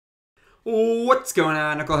What's going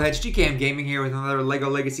on, Knuckleheads? GKM Gaming here with another LEGO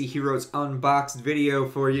Legacy Heroes Unboxed video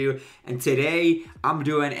for you. And today, I'm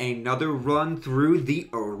doing another run through the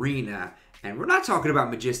arena. And we're not talking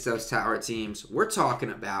about Magisto's Tower teams. We're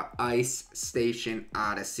talking about Ice Station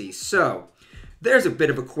Odyssey. So, there's a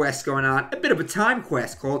bit of a quest going on. A bit of a time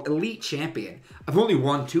quest called Elite Champion. I've only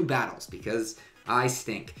won 2 battles because I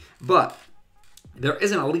stink. But, there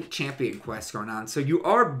is an Elite Champion quest going on. So, you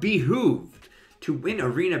are behooved to win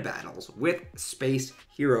arena battles with Space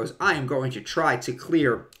Heroes. I am going to try to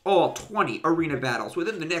clear all 20 arena battles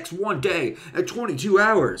within the next 1 day at 22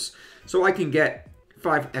 hours. So I can get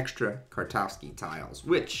 5 extra Kartovsky tiles,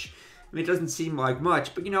 which, I mean, it doesn't seem like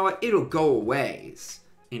much, but you know what? It'll go a ways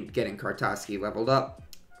in getting Kartovsky leveled up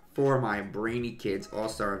for my Brainy Kids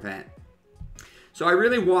All-Star event. So I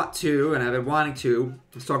really want to, and I've been wanting to,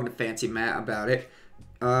 I was talking to Fancy Matt about it,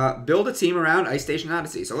 build a team around Ice Station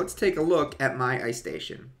Odyssey. So let's take a look at my Ice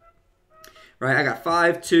Station. Right, I got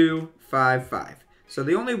 5, 2, 5, 5. So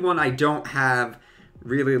the only one I don't have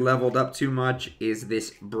really leveled up too much is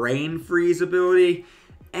this Brain Freeze ability.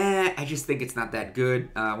 I just think it's not that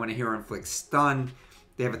good. When a hero inflicts stun,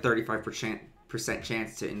 they have a 35%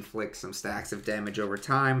 chance to inflict some stacks of damage over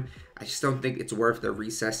time. I just don't think it's worth the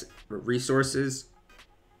resources.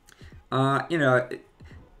 You know,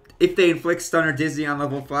 if they inflict Stun or Dizzy on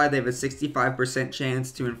level 5, they have a 65%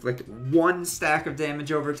 chance to inflict 1 stack of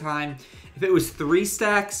damage over time. If it was 3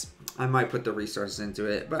 stacks, I might put the resources into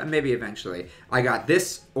it, but maybe eventually. I got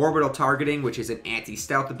this Orbital Targeting, which is an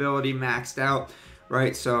anti-stealth ability maxed out,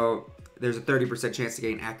 right? So there's a 30% chance to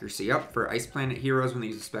gain accuracy up for Ice Planet heroes when they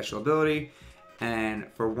use a special ability, and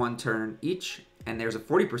for 1 turn each. And there's a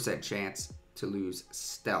 40% chance to lose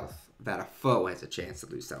stealth, that a foe has a chance to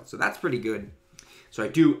lose stealth. So that's pretty good. So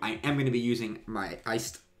I am going to be using my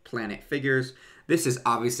Iced Planet figures. This is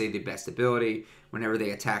obviously the best ability. Whenever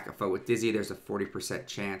they attack a foe with Dizzy, there's a 40%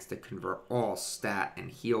 chance to convert all stat and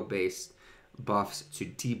heal-based buffs to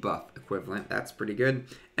debuff equivalent. That's pretty good.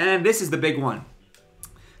 And this is the big one.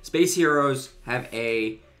 Space Heroes have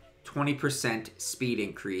a 20% speed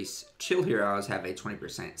increase. Chill Heroes have a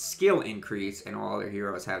 20% skill increase. And all other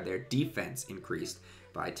heroes have their defense increased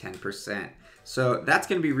by 10%. So that's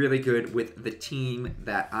going to be really good with the team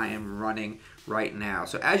that I am running right now.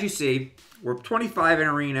 So as you see, we're 25 in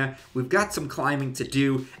arena. We've got some climbing to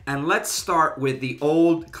do. And let's start with the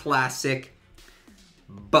old classic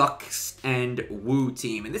Bucks and Woo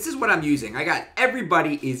team. And this is what I'm using. I got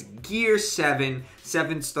everybody is Gear 7,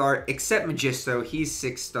 7-star, except Magisto. He's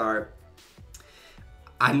 6-star.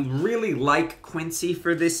 I really like Quincy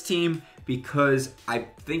for this team, because I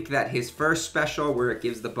think that his first special, where it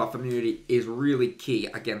gives the buff immunity, is really key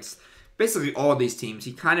against basically all of these teams.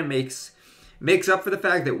 He kind of makes up for the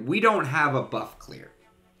fact that we don't have a buff clear.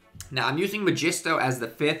 Now, I'm using Magisto as the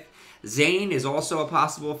 5th. Zane is also a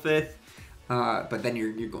possible 5th, but then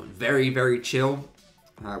you're going very, very chill,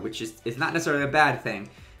 which is not necessarily a bad thing.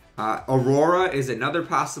 Aurora is another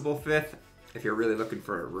possible 5th, if you're really looking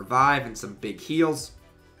for a revive and some big heals.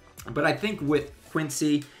 But I think with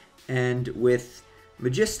Quincy and with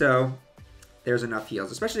Magisto, there's enough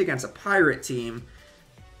heals, especially against a pirate team.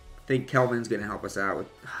 I think Kelvin's going to help us out with...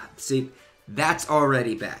 See, that's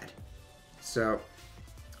already bad. So,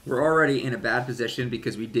 we're already in a bad position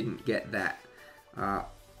because we didn't get that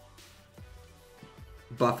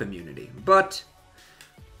buff immunity. But,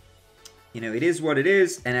 you know, it is what it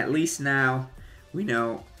is, and at least now we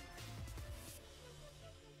know...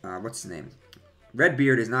 what's his name?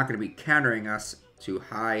 Redbeard is not going to be countering us to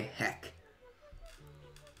high heck.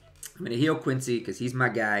 I'm going to heal Quincy because he's my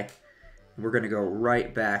guy. We're going to go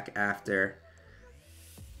right back after.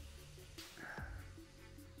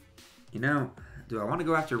 You know, do I want to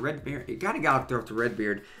go after Redbeard? You got to go after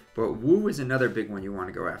Redbeard, but Woo is another big one you want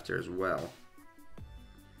to go after as well.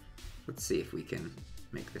 Let's see if we can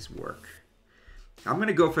make this work. I'm going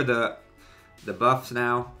to go for the buffs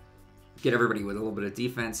now. Get everybody with a little bit of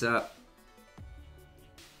defense up.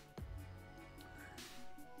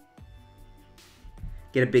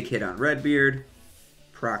 Get a big hit on Redbeard.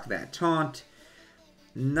 Proc that taunt.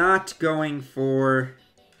 Not going for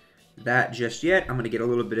that just yet. I'm going to get a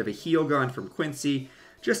little bit of a heal going from Quincy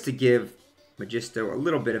just to give Magisto a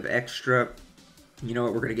little bit of extra. You know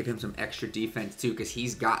what? We're going to give him some extra defense too because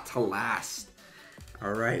he's got to last.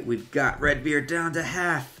 All right, we've got Redbeard down to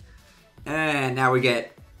half. And now we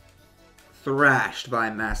get thrashed by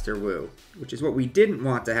Master Wu, which is what we didn't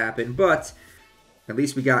want to happen, but at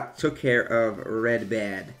least we took care of Red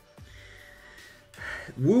Bad.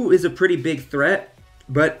 Wu is a pretty big threat,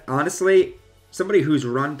 but honestly, somebody who's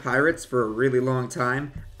run Pirates for a really long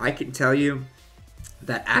time, I can tell you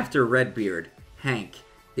that after Redbeard, Hank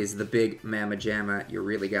is the big Mamma Jamma you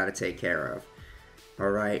really got to take care of.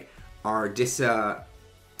 Alright, our disarm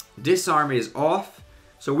is off.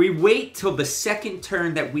 So we wait till the second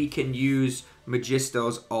turn that we can use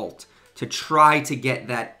Magisto's ult to try to get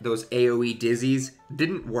those AoE dizzies.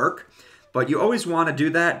 Didn't work, but you always want to do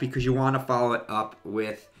that because you want to follow it up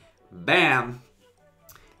with, bam,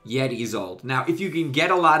 Yeti's ult. Now, if you can get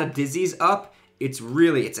a lot of dizzies up,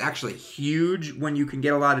 it's actually huge when you can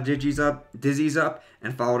get a lot of dizzies up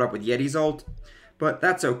and follow it up with Yeti's ult. But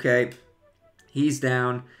that's okay. He's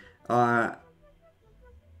down.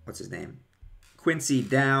 What's his name? Quincy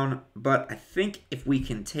down. But I think if we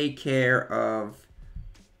can take care of...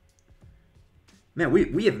 Man,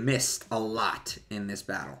 we have missed a lot in this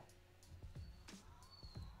battle.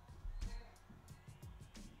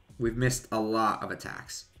 We've missed a lot of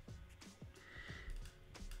attacks.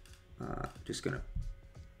 Just gonna...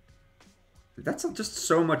 That's just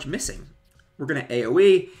so much missing. We're gonna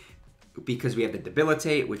AoE because we have the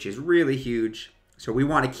debilitate, which is really huge. So we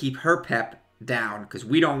want to keep her pep down because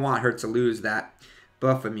we don't want her to lose that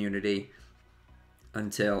buff immunity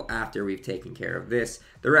until after we've taken care of this.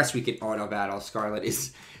 The rest we can auto battle. Scarlet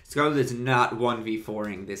is not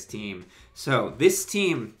 1v4ing this team. So this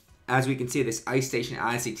team, as we can see, this Ice Station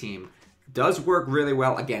Odyssey team does work really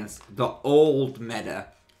well against the old meta,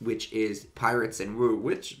 which is Pirates and Wu,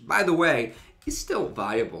 which, by the way, is still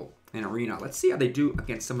viable in Arena. Let's see how they do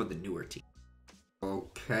against some of the newer teams.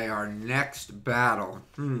 Okay, our next battle.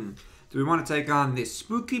 Do we want to take on this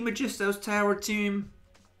Spooky Magisto's Tower team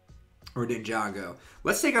or Ninjago?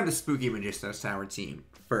 Let's take on the Spooky Magisto's Tower team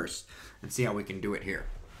first and see how we can do it here.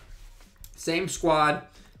 Same squad,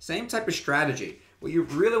 same type of strategy. What you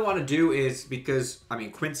really want to do is, because, I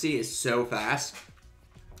mean, Quincy is so fast,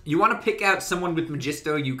 you want to pick out someone with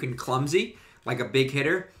Magisto you can clumsy, like a big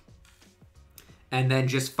hitter, and then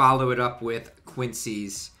just follow it up with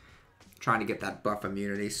Quincy's trying to get that buff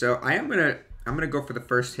immunity. So I'm gonna go for the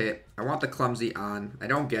first hit. I want the clumsy on. I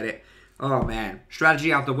don't get it. Oh man,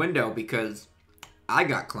 strategy out the window because I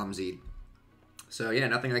got clumsied. So yeah,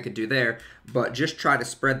 nothing I could do there, but just try to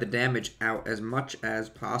spread the damage out as much as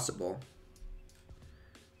possible.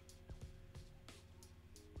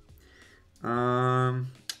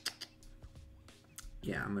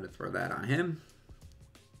 Yeah, I'm going to throw that on him.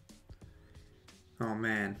 Oh,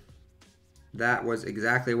 man. That was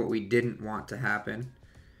exactly what we didn't want to happen.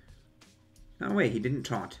 Oh, wait, he didn't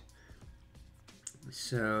taunt.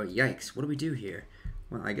 So, yikes. What do we do here?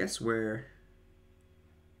 Well, I guess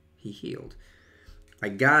he healed. I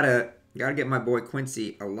gotta get my boy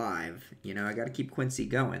Quincy alive. You know, I gotta keep Quincy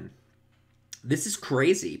going. This is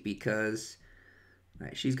crazy because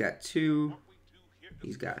she's got 2.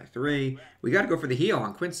 He's got 3. We got to go for the heal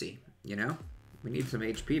on Quincy, you know? We need some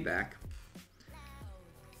HP back.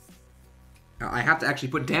 I have to actually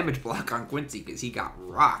put damage block on Quincy because he got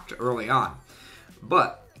rocked early on.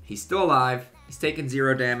 But he's still alive. He's taking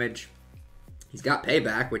 0 damage. He's got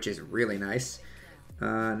payback, which is really nice.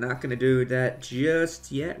 Not going to do that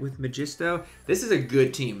just yet with Magisto. This is a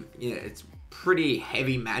good team. Yeah, it's pretty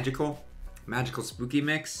heavy magical spooky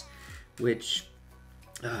mix, which...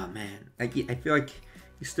 Oh, man. I feel like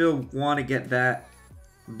you still want to get that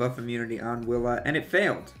buff immunity on Willa, and it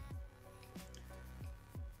failed.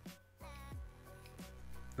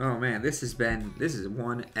 Oh, man. This is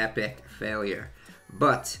one epic failure.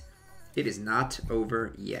 But it is not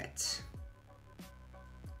over yet.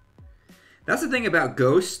 That's the thing about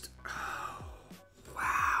Ghost. Oh,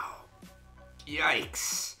 wow.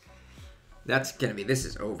 Yikes. This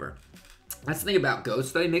is over. That's the thing about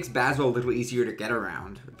Ghost, though. It makes Basil a little easier to get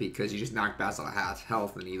around because you just knock Basil out of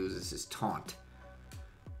health and he loses his taunt.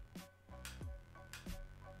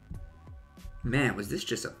 Man, was this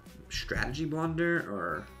just a strategy blunder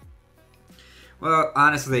or... Well,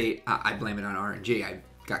 honestly, I blame it on RNG. I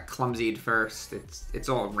got clumsied first. It's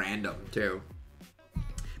all random, too.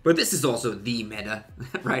 But this is also the meta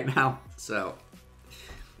right now, so...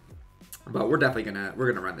 But we're definitely gonna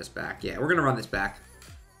run this back. Yeah, we're gonna run this back.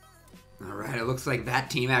 Alright, it looks like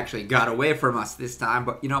that team actually got away from us this time,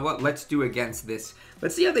 but you know what? Let's do against this.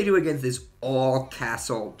 Let's see how they do against this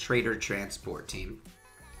all-castle trader transport team,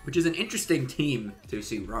 which is an interesting team to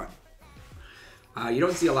see run. You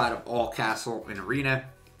don't see a lot of all-castle in Arena.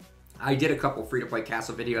 I did a couple free-to-play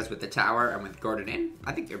castle videos with the tower and with Guarded In.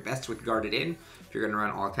 I think they're best with Guarded In if you're going to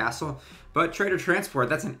run all-castle. But trader transport,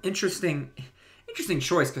 that's an interesting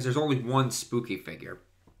choice because there's only one spooky figure.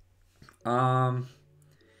 I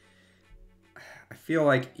feel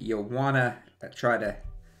like you'll want to try to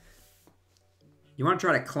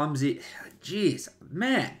clumsy. Jeez,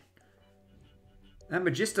 man. That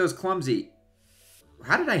Magisto's clumsy.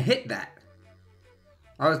 How did I hit that?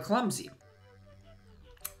 I was clumsy.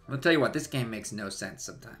 I'll tell you what, this game makes no sense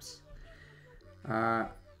sometimes.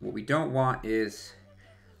 What we don't want is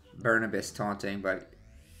Barnabas taunting, but...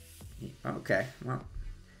 Okay, well...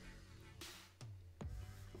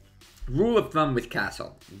 Rule of thumb with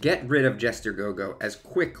Castle. Get rid of Jester Go-Go as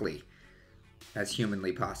quickly as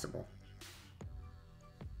humanly possible.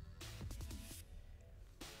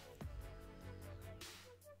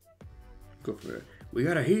 Go for it. We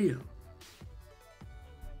gotta heal.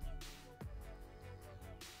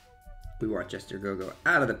 We want Jester Go-Go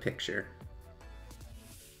out of the picture.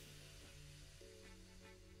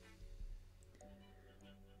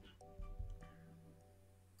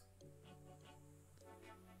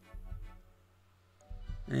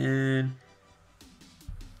 And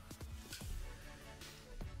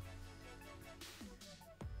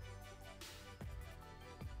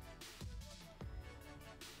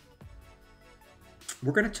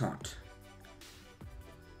we're gonna taunt.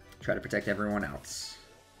 Try to protect everyone else.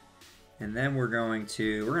 And then we're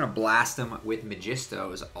gonna blast them with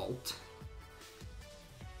Magisto's ult.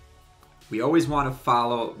 We always want to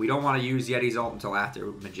follow, we don't want to use Yeti's ult until after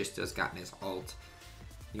Magisto's gotten his ult.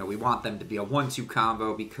 You know, we want them to be a 1-2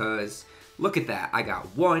 combo because look at that. I got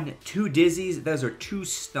 1, 2 dizzies. Those are 2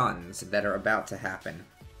 stuns that are about to happen.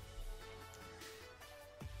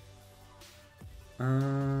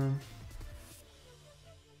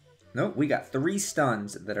 Nope, we got 3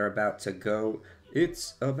 stuns that are about to go.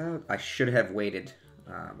 It's about... I should have waited,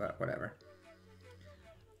 but whatever.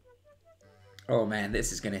 Oh man,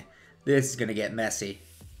 this is gonna get messy.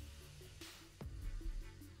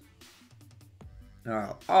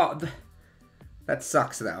 Oh, that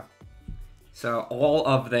sucks though. So all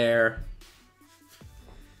of the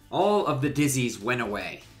dizzies went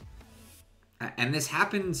away. And this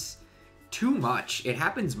happens too much. It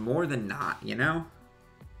happens more than not, you know?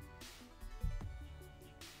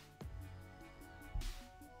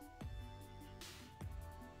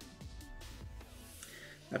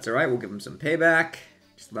 That's alright, we'll give him some payback.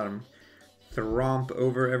 Just let him thromp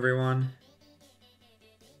over everyone.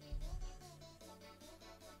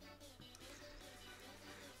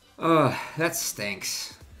 Oh, that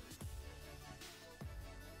stinks.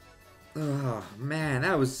 Oh, man,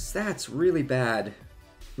 that's really bad.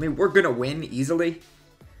 I mean, we're gonna win easily,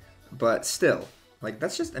 but still, like,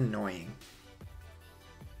 that's just annoying.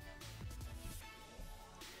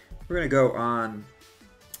 We're gonna go on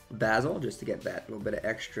Basil just to get that little bit of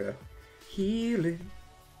extra healing.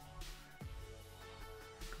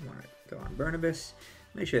 I want to go on Barnabas.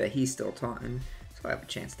 Make sure that he's still taunting, so I have a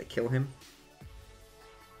chance to kill him.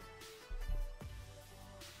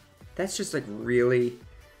 That's just like really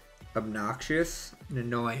obnoxious and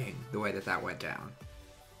annoying the way that that went down.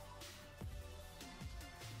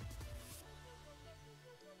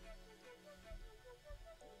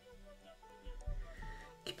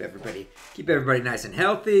 Keep everybody nice and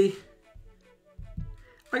healthy.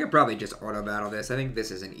 I could probably just auto battle this. I think this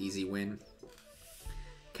is an easy win.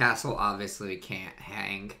 Castle obviously can't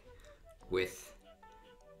hang with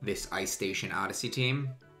this Ice Station Odyssey team.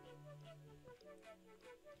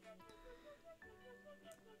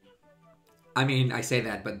 I mean, I say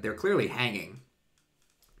that, but they're clearly hanging.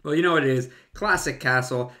 Well, you know what it is? Classic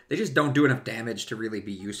Castle. They just don't do enough damage to really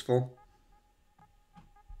be useful.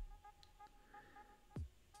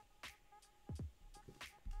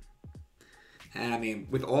 And I mean,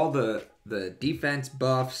 with all the defense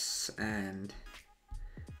buffs and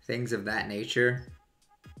things of that nature,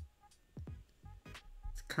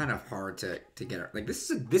 it's kind of hard to get. Like this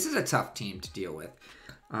is a tough team to deal with.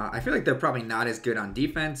 I feel like they're probably not as good on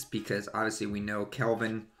defense because obviously we know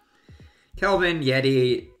Kelvin,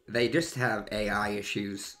 Yeti, they just have AI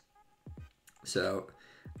issues. So,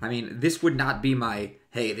 I mean, this would not be my,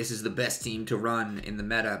 hey, this is the best team to run in the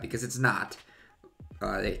meta because it's not.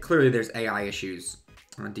 Clearly there's AI issues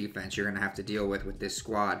on defense you're going to have to deal with this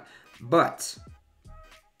squad. But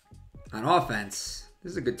on offense,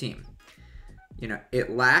 this is a good team. You know, it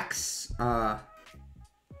lacks...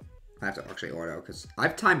 I have to actually auto because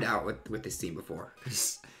I've timed out with this team before.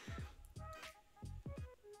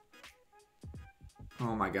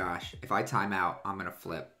 Oh my gosh. If I time out, I'm going to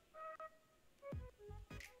flip.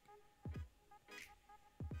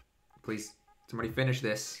 Please, somebody finish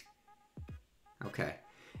this. Okay.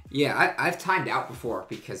 Yeah, I've timed out before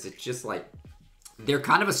because it's just like, they're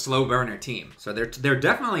kind of a slow burner team. So they're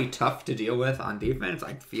definitely tough to deal with on defense,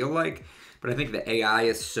 I feel like. But I think the AI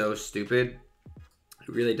is so stupid.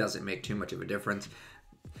 It really doesn't make too much of a difference.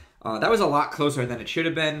 That was a lot closer than it should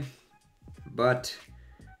have been. But,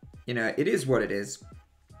 you know, it is what it is.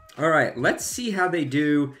 All right, let's see how they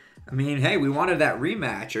do. I mean, hey, we wanted that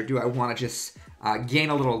rematch. Or do I want to just gain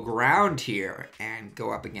a little ground here and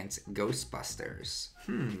go up against Ghostbusters.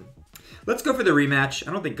 Let's go for the rematch.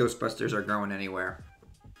 I don't think Ghostbusters are going anywhere.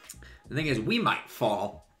 The thing is, we might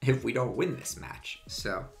fall if we don't win this match.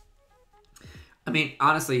 So, I mean,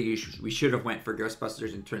 honestly, we should have went for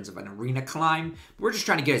Ghostbusters in terms of an arena climb. We're just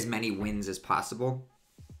trying to get as many wins as possible.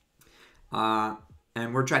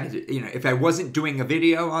 And we're trying to, if I wasn't doing a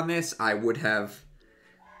video on this, I would have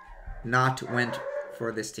not went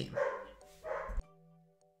for this team.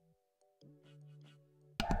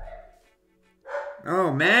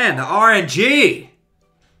 Oh man, the RNG!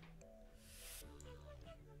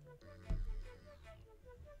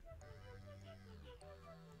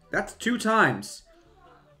 That's 2 times.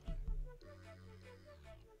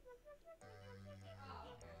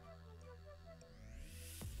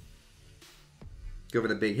 Go for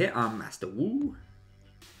the big hit on Master Wu.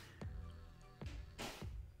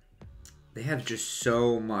 They have just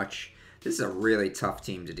so much. This is a really tough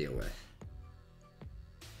team to deal with.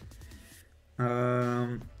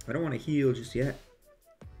 I don't want to heal just yet.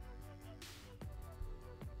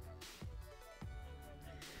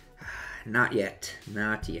 Not yet.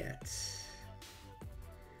 Not yet.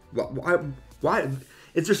 Why?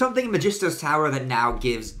 Is there something in Magisto's Tower that now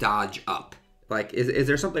gives dodge up? Like, is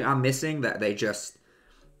there something I'm missing that they just...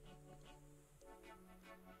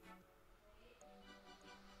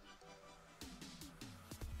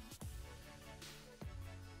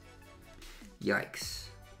 Yikes.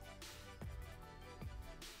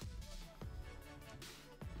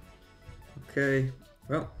 Okay.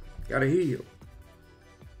 Well, gotta heal.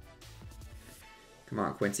 Come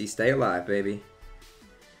on, Quincy. Stay alive, baby.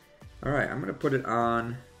 Alright, I'm gonna put it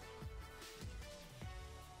on...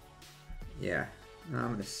 Yeah.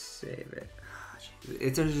 I'm gonna save it.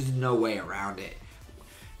 There's just no way around it.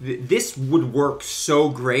 This would work so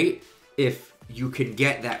great if you can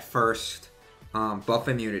get that first buff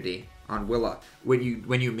immunity on Willa. When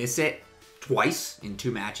you miss it twice in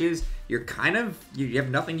 2 matches, you're kind of... You have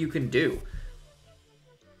nothing you can do.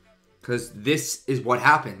 Because this is what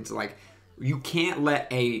happens. Like, you can't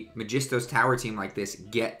let a Magisto's Tower team like this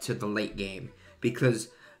get to the late game. Because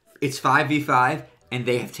it's 5v5, and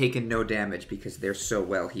they have taken no damage because they're so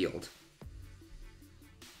well healed.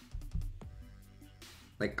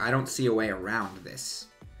 Like, I don't see a way around this.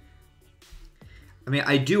 I mean,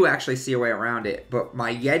 I do actually see a way around it, but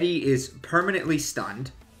my Yeti is permanently stunned.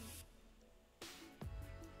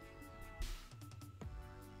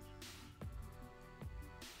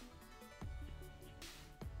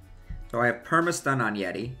 So I have perma-stun on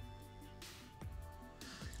Yeti.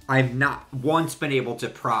 I've not once been able to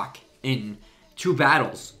proc in 2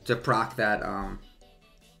 battles to proc that,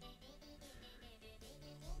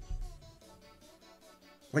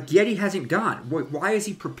 Like, Yeti hasn't gone. Why is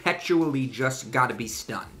he perpetually just got to be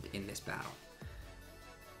stunned in this battle?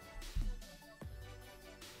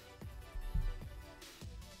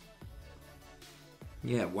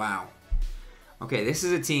 Yeah, wow. Okay, this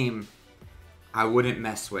is a team I wouldn't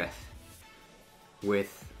mess with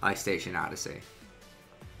Ice Station Odyssey.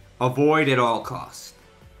 Avoid at all costs.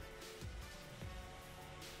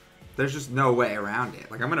 There's just no way around it.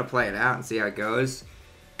 Like, I'm going to play it out and see how it goes.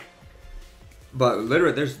 But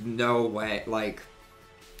literally, there's no way. Like,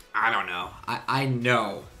 I don't know.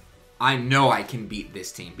 I know I can beat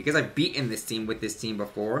this team. Because I've beaten this team with this team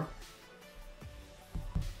before.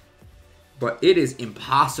 But it is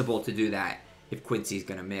impossible to do that if Quincy's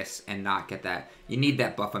going to miss and not get that. You need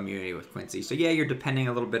that buff immunity with Quincy. So yeah, you're depending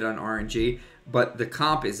a little bit on RNG. But the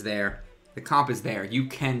comp is there. The comp is there. You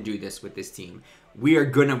can do this with this team. We are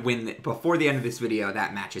going to win. Before the end of this video,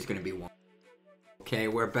 that match is going to be won. Okay,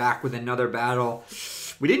 we're back with another battle.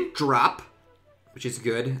 We didn't drop, which is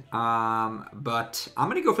good. But I'm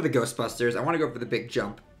going to go for the Ghostbusters. I want to go for the big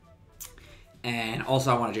jump. And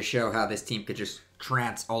also I wanted to show how this team could just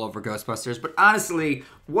trance all over Ghostbusters. But honestly,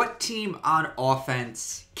 what team on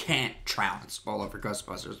offense can't trounce all over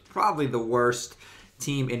Ghostbusters? Probably the worst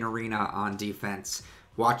team in Arena on defense.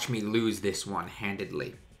 Watch me lose this one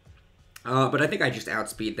handedly. But I think I just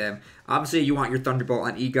outspeed them. Obviously, you want your Thunderbolt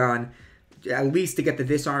on Egon, at least to get the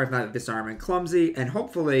disarm, if not the disarm and clumsy. And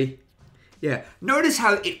hopefully, yeah. Notice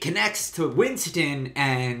how it connects to Winston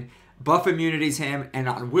and buff immunities him, and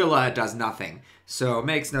on Willa it does nothing. So it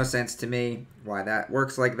makes no sense to me why that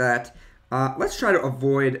works like that. Let's try to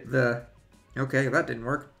avoid the... Okay, that didn't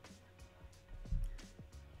work.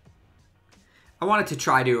 I wanted to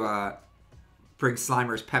try to bring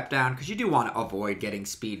Slimer's pep down, because you do want to avoid getting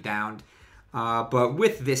speed down. But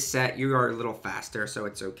with this set, you are a little faster, so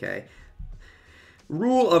it's okay.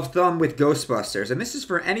 Rule of thumb with Ghostbusters, and this is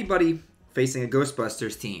for anybody facing a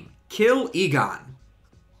Ghostbusters team. Kill Egon.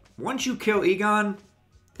 once you kill Egon,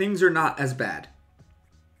 things are not as bad.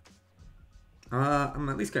 I'm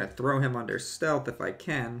at least going to throw him under stealth if I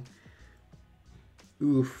can.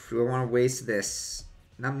 Oof, do I want to waste this?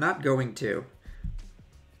 I'm not going to.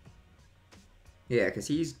 Yeah, because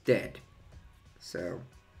he's dead. So,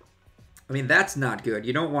 I mean, that's not good.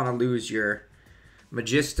 You don't want to lose your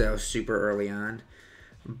Magisto super early on.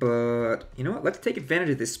 But, you know what? Let's take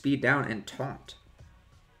advantage of this speed down and taunt.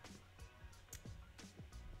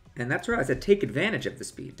 And that's right, I said take advantage of the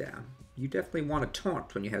speed down. You definitely want to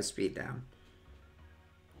taunt when you have speed down.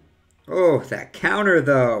 Oh, that counter,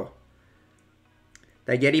 though.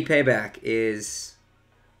 That Yeti payback is...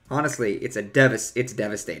 Honestly, it's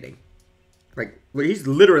devastating. Like, he's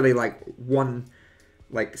literally, like,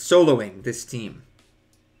 soloing this team.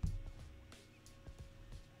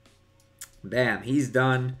 Bam, he's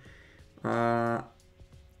done. You know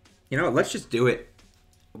what, let's just do it.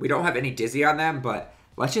 We don't have any Dizzy on them, but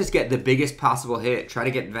let's just get the biggest possible hit. Try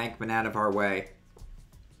to get Venkman out of our way.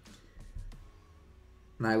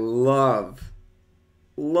 And I love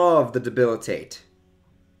the Debilitate.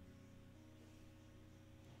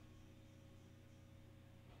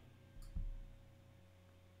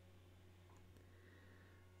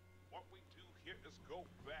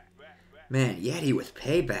 Man, Yeti with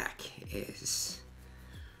payback is...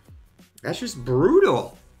 That's just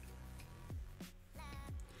brutal.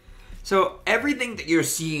 So everything that you're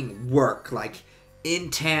seeing work, like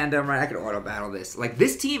in tandem, right? I could auto battle this. Like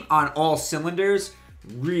this team on all cylinders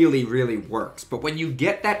really, really works. But when you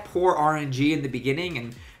get that poor RNG in the beginning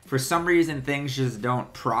and for some reason things just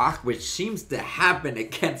don't proc, which seems to happen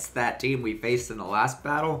against that team we faced in the last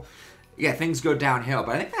battle, yeah, things go downhill.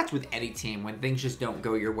 But I think that's with any team when things just don't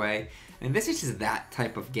go your way. And this is just that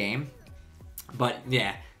type of game. But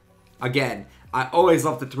yeah, again, I always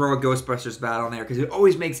love to throw a Ghostbusters battle in there because it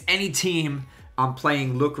always makes any team I'm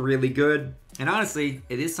playing look really good. And honestly,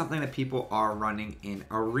 it is something that people are running in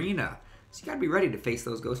Arena. So you gotta be ready to face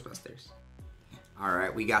those Ghostbusters.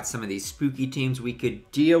 Alright, we got some of these spooky teams we could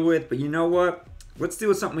deal with, but you know what? Let's deal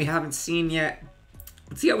with something we haven't seen yet.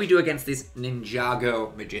 Let's see how we do against this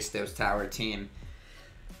Ninjago Magisto's Tower team.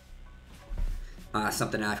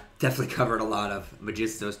 Something I've definitely covered a lot of,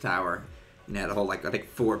 Magisto's Tower. You know, the whole, like, I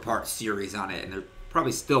think 4-part series on it, and there's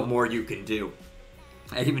probably still more you can do.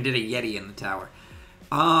 I even did a Yeti in the tower.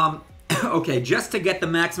 Okay, just to get the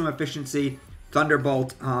maximum efficiency,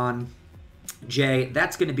 Thunderbolt on Jay.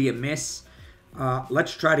 That's going to be a miss.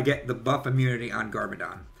 Let's try to get the buff immunity on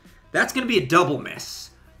Garmadon. That's going to be a double miss.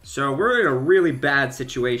 So we're in a really bad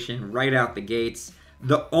situation right out the gates.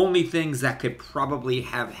 The only things that could probably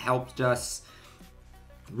have helped us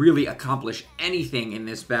really accomplish anything in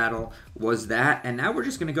this battle was that, and now we're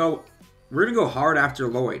just gonna go hard after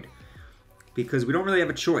Lloyd because we don't really have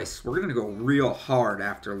a choice. We're gonna go real hard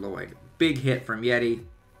after Lloyd. Big hit from Yeti.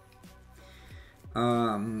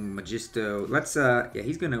 Magisto, let's yeah,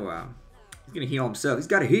 he's gonna heal himself. He's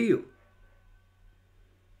gotta heal.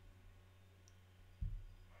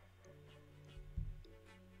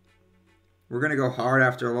 We're gonna go hard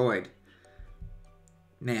after Lloyd.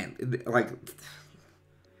 Man, like,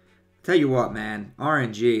 tell you what, man,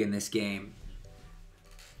 RNG in this game.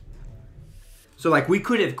 So, like, we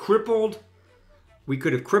could have crippled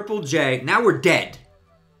Jay. Now we're dead.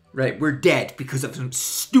 Right, we're dead because of some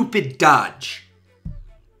stupid dodge.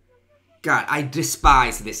 God, I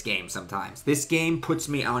despise this game sometimes. This game puts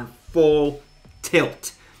me on full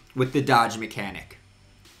tilt with the dodge mechanic.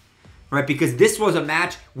 Right, because this was a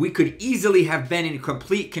match we could easily have been in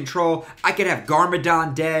complete control. I could have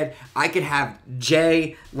Garmadon dead. I could have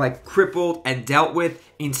Jay, like, crippled and dealt with.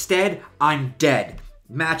 Instead, I'm dead.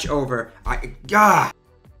 Match over.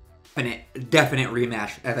 Definite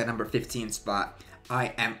rematch at that number 15 spot.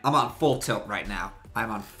 I'm on full tilt right now.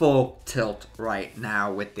 I'm on full tilt right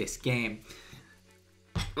now with this game.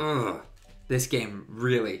 Ugh. This game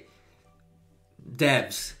really...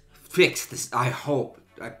 Devs, fix this. I hope.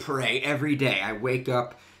 I pray every day. I wake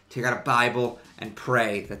up, take out a Bible, and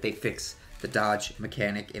pray that they fix the dodge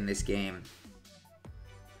mechanic in this game.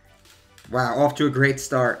 Wow, off to a great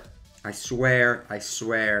start. I swear, I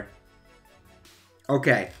swear.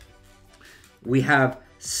 Okay. We have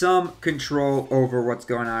some control over what's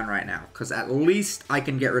going on right now, because at least I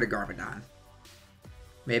can get rid of Garmadon.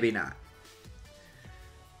 Maybe not.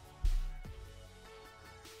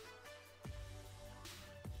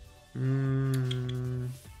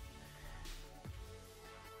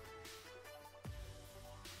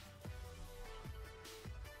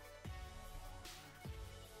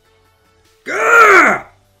 Gah!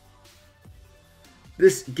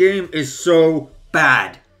 This game is so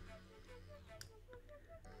bad.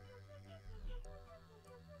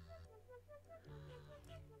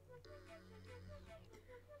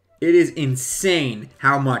 It is insane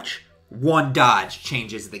how much one dodge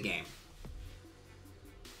changes the game.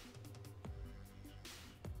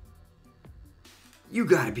 You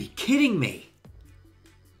gotta be kidding me.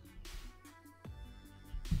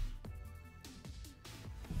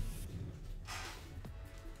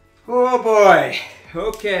 Oh boy.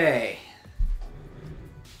 Okay.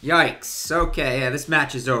 Yikes. Okay, yeah, this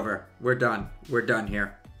match is over. We're done. We're done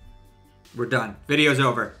here. We're done. Video's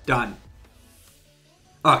over. Done.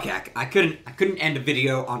 Okay, I couldn't end a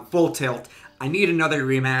video on full tilt. I need another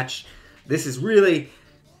rematch. This is really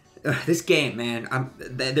this game, man.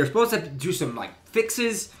 They're supposed to have to do some like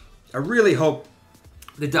fixes. I really hope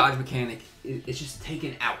the dodge mechanic is just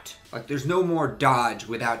taken out. Like there's no more dodge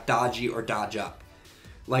without dodgy or dodge up.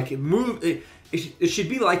 Like it should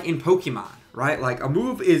be like in Pokemon, right? Like a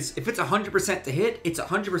move is, if it's 100% to hit, it's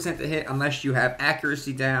 100% to hit unless you have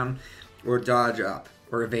accuracy down or dodge up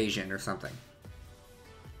or evasion or something.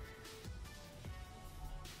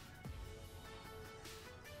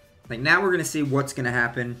 Like now we're going to see what's going to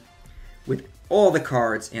happen with all the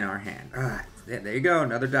cards in our hand. Ah, there you go,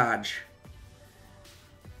 another dodge.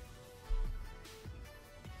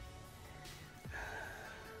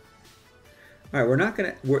 All right, we're not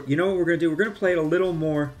going to, you know what we're going to do? We're going to play it a little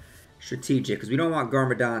more strategic because we don't want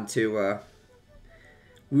Garmadon to,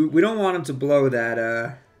 we don't want him to blow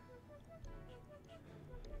that,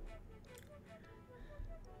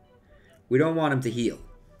 we don't want him to heal.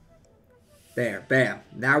 There, bam.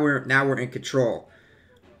 Now we're in control.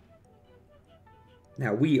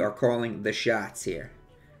 Now we are calling the shots here.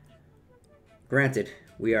 Granted,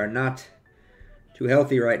 we are not too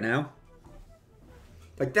healthy right now.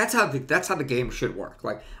 Like that's how the game should work.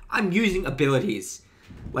 Like I'm using abilities.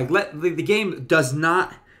 Like the game does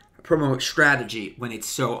not promote strategy when it's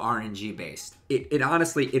so RNG based. It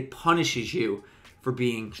honestly it punishes you for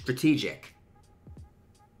being strategic.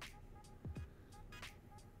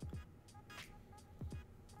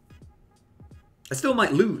 I still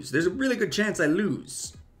might lose. There's a really good chance I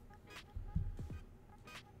lose.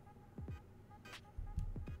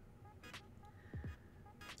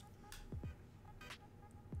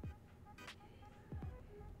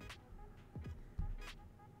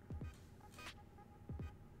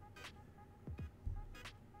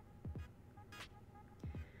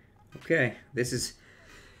 Okay, these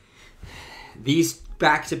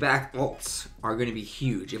back-to-back ults are going to be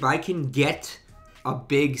huge. If I can get a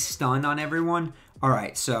big stun on everyone. All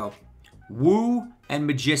right, so Wu and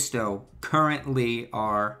Magisto currently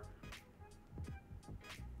are...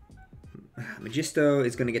 Magisto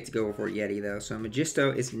is going to get to go before Yeti, though. So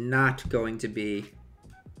Magisto is not going to be...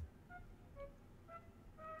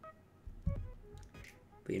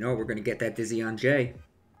 But you know, we're going to get that Dizzy on Jay.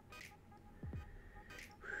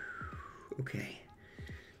 Okay.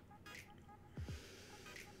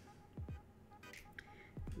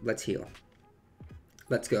 Let's heal.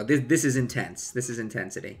 Let's go. This is intense. This is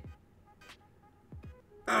intensity.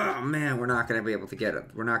 Oh man, we're not gonna be able to get it.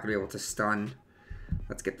 We're not gonna be able to stun.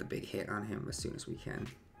 Let's get the big hit on him as soon as we can.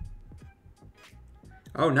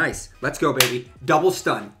 Oh, nice. Let's go, baby. Double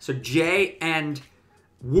stun. So Jay and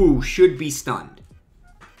Wu should be stunned.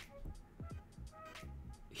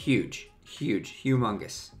 Huge, huge,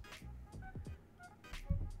 humongous.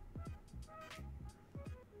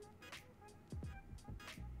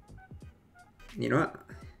 You know what?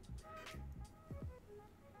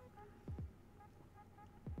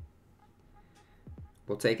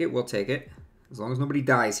 We'll take it. We'll take it. As long as nobody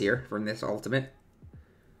dies here from this ultimate.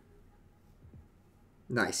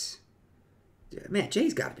 Nice. Man,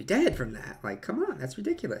 Jay's got to be dead from that. Like, come on. That's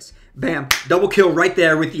ridiculous. Bam. Double kill right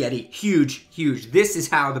there with Yeti. Huge, huge. This is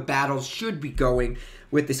how the battles should be going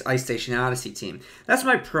with this Ice Station Odyssey team. That's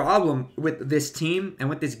my problem with this team and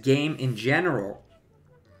with this game in general.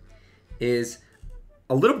 Is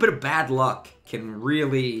a little bit of bad luck can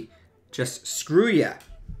really just screw you.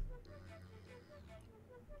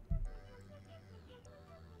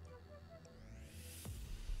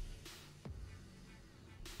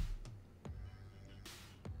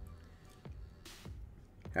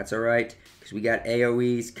 That's all right, because we got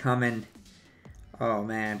AoEs coming. Oh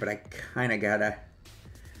man, but I kind of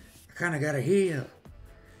gotta heal.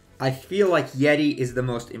 I feel like Yeti is the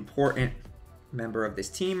most important member of this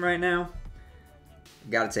team right now.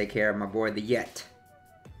 Gotta take care of my boy, the Yet.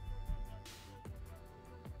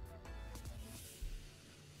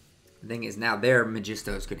 The thing is, now their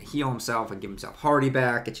Magisto is going to heal himself and give himself Hardy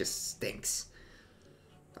back. It just stinks.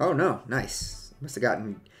 Oh no, nice. Must have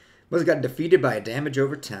gotten defeated by a damage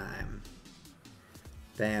over time.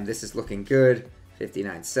 Bam, this is looking good.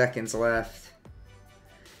 59 seconds left.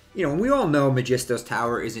 you know, we all know Magisto's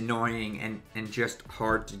tower is annoying and just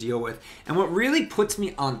hard to deal with. And what really puts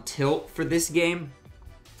me on tilt for this game,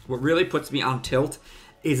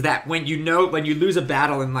 is that when you lose a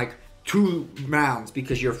battle in like 2 rounds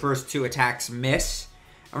because your first 2 attacks miss,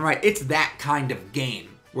 all right, it's that kind of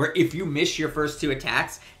game where if you miss your first 2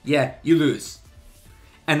 attacks, yeah, you lose.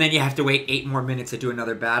 And then you have to wait 8 more minutes to do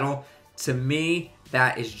another battle. To me,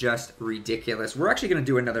 that is just ridiculous. We're actually going to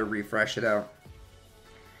do another refresh, though,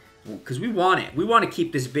 because we want it. We want to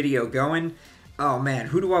keep this video going. Oh, man,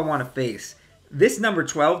 who do I want to face? This number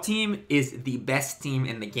 12 team is the best team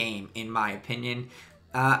in the game, in my opinion.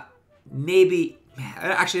 Maybe...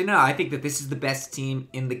 Actually, no, I think that this is the best team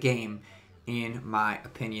in the game, in my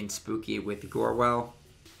opinion. Spooky with Gorwell.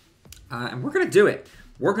 And we're going to do it.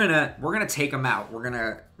 We're gonna take them out. We're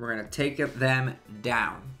gonna take them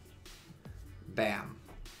down. Bam.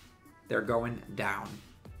 They're going down.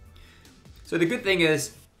 So the good thing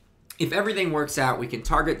is, if everything works out, we can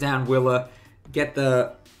target down Willa, get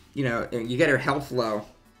the, you know, you get her health low.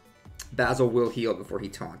 Basil will heal before he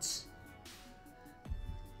taunts.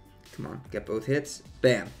 Come on, get both hits.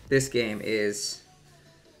 Bam. This game is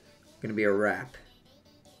gonna be a wrap.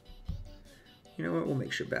 You know what? We'll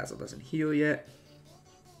make sure Basil doesn't heal yet.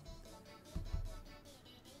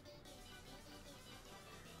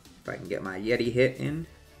 If I can get my Yeti hit in.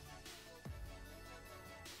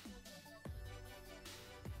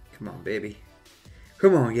 Come on, baby.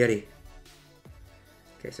 Come on, Yeti.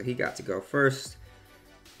 Okay, so he got to go first.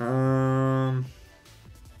 We're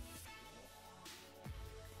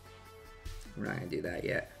not going to do that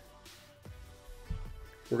yet.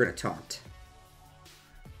 We're going to taunt.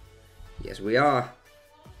 Yes, we are.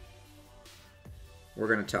 We're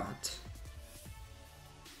going to taunt.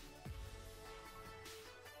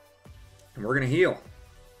 And we're going to heal.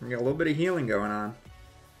 We got a little bit of healing going on.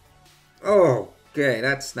 Oh, okay,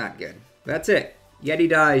 that's not good. That's it. Yeti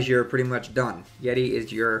dies, you're pretty much done. Yeti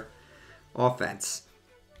is your offense.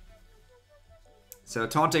 So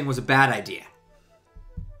taunting was a bad idea.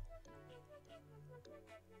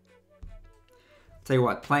 Tell you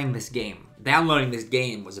what, playing this game, downloading this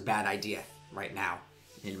game was a bad idea right now,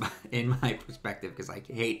 in my perspective, because I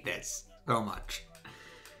hate this so much.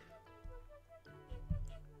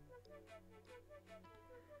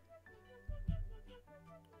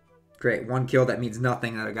 Great, 1 kill, that means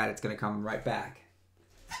nothing. Another guy that's going to come right back.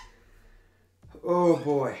 Oh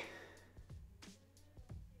boy.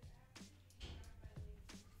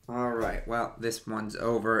 Alright, well, this one's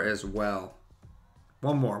over as well.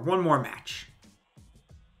 One more match.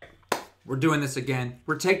 We're doing this again.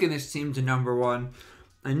 We're taking this team to #1.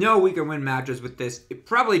 I know we can win matches with this. It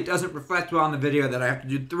probably doesn't reflect well on the video that I have to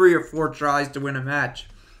do 3 or 4 tries to win a match.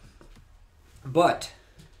 But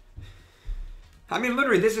I mean,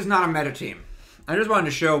 literally, this is not a meta team. I just wanted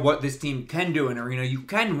to show what this team can do in Arena. You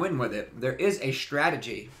can win with it. There is a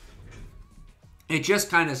strategy. It just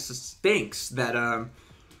kind of stinks that,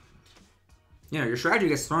 you know, your strategy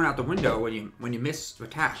gets thrown out the window when you miss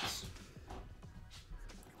attacks.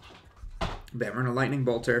 Bet we're gonna lightning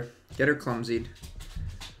bolt her, get her clumsied.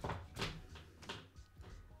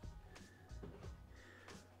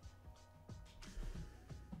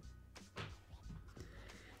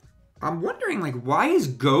 I'm wondering, like, why is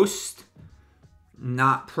Ghost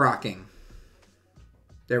not proccing?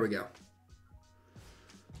 There we go.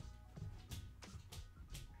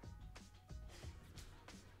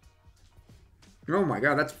 Oh my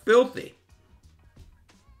god, that's filthy.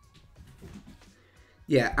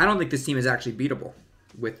 Yeah, I don't think this team is actually beatable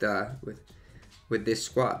with this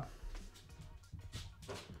squad.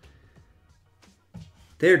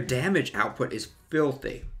 Their damage output is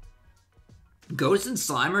filthy. Ghost and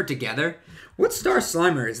Slimer together? What star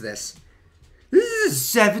Slimer is this? This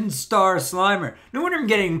is a 7-star Slimer. No wonder I'm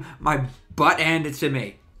getting my butt handed to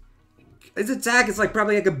me. His attack is like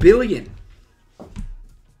probably like 1 billion.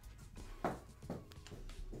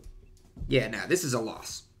 Yeah, no, this is a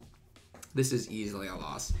loss. This is easily a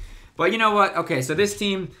loss. But you know what? Okay, so this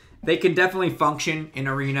team, they can definitely function in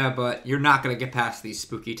Arena, but you're not going to get past these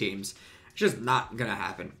spooky teams. It's just not going to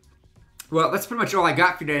happen. Well, that's pretty much all I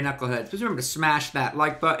got for today, Knuckleheads. Please remember to smash that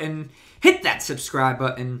like button, hit that subscribe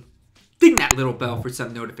button, ding that little bell for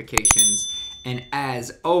some notifications, and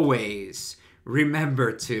as always,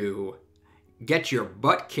 remember to get your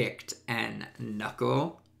butt kicked and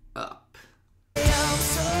knuckle up.